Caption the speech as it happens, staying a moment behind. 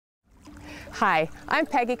Hi, I'm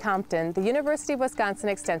Peggy Compton, the University of Wisconsin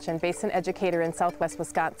Extension Basin Educator in Southwest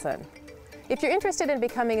Wisconsin. If you're interested in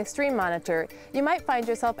becoming a stream monitor, you might find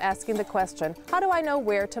yourself asking the question, how do I know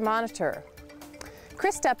where to monitor?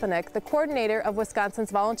 Chris Stepanek, the coordinator of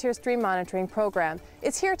Wisconsin's Volunteer Stream Monitoring Program,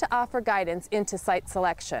 is here to offer guidance into site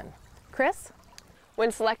selection. Chris?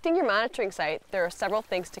 When selecting your monitoring site, there are several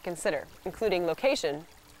things to consider, including location,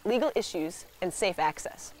 legal issues, and safe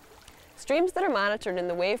access. Streams that are monitored in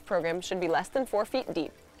the WAVE program should be less than 4 feet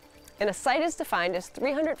deep, and a site is defined as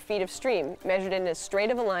 300 feet of stream measured in as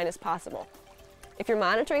straight of a line as possible. If you're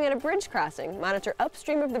monitoring at a bridge crossing, monitor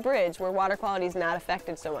upstream of the bridge where water quality is not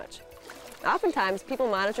affected so much. Oftentimes, people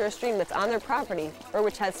monitor a stream that's on their property or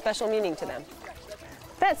which has special meaning to them.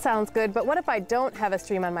 That sounds good, but what if I don't have a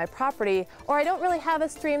stream on my property, or I don't really have a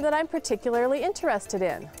stream that I'm particularly interested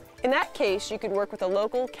in? In that case, you could work with a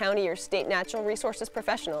local, county, or state natural resources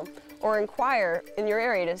professional, or inquire in your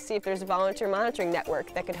area to see if there's a volunteer monitoring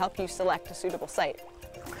network that could help you select a suitable site.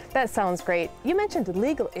 That sounds great. You mentioned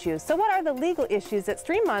legal issues. So what are the legal issues that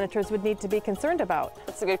stream monitors would need to be concerned about?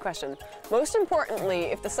 That's a good question. Most importantly,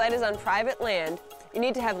 if the site is on private land, you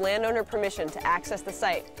need to have landowner permission to access the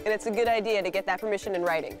site, and it's a good idea to get that permission in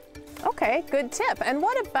writing. Okay, good tip. And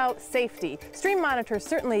what about safety? Stream monitors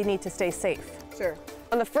certainly need to stay safe. Sure.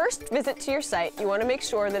 On the first visit to your site, you want to make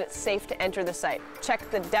sure that it's safe to enter the site. Check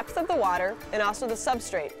the depth of the water and also the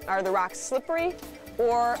substrate. Are the rocks slippery,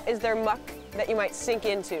 or is there muck that you might sink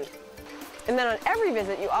into? And then on every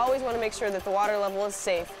visit, you always want to make sure that the water level is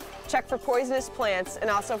safe. Check for poisonous plants and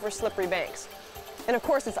also for slippery banks. And of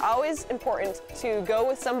course, it's always important to go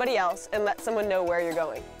with somebody else and let someone know where you're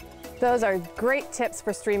going. Those are great tips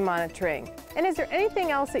for stream monitoring. And is there anything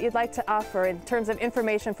else that you'd like to offer in terms of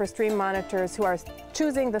information for stream monitors who are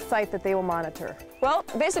choosing the site that they will monitor? Well,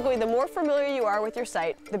 basically, the more familiar you are with your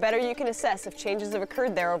site, the better you can assess if changes have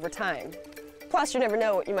occurred there over time. Plus, you never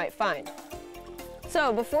know what you might find.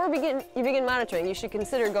 So before you begin monitoring, you should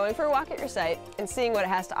consider going for a walk at your site and seeing what it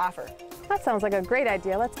has to offer. That sounds like a great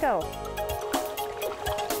idea. Let's go.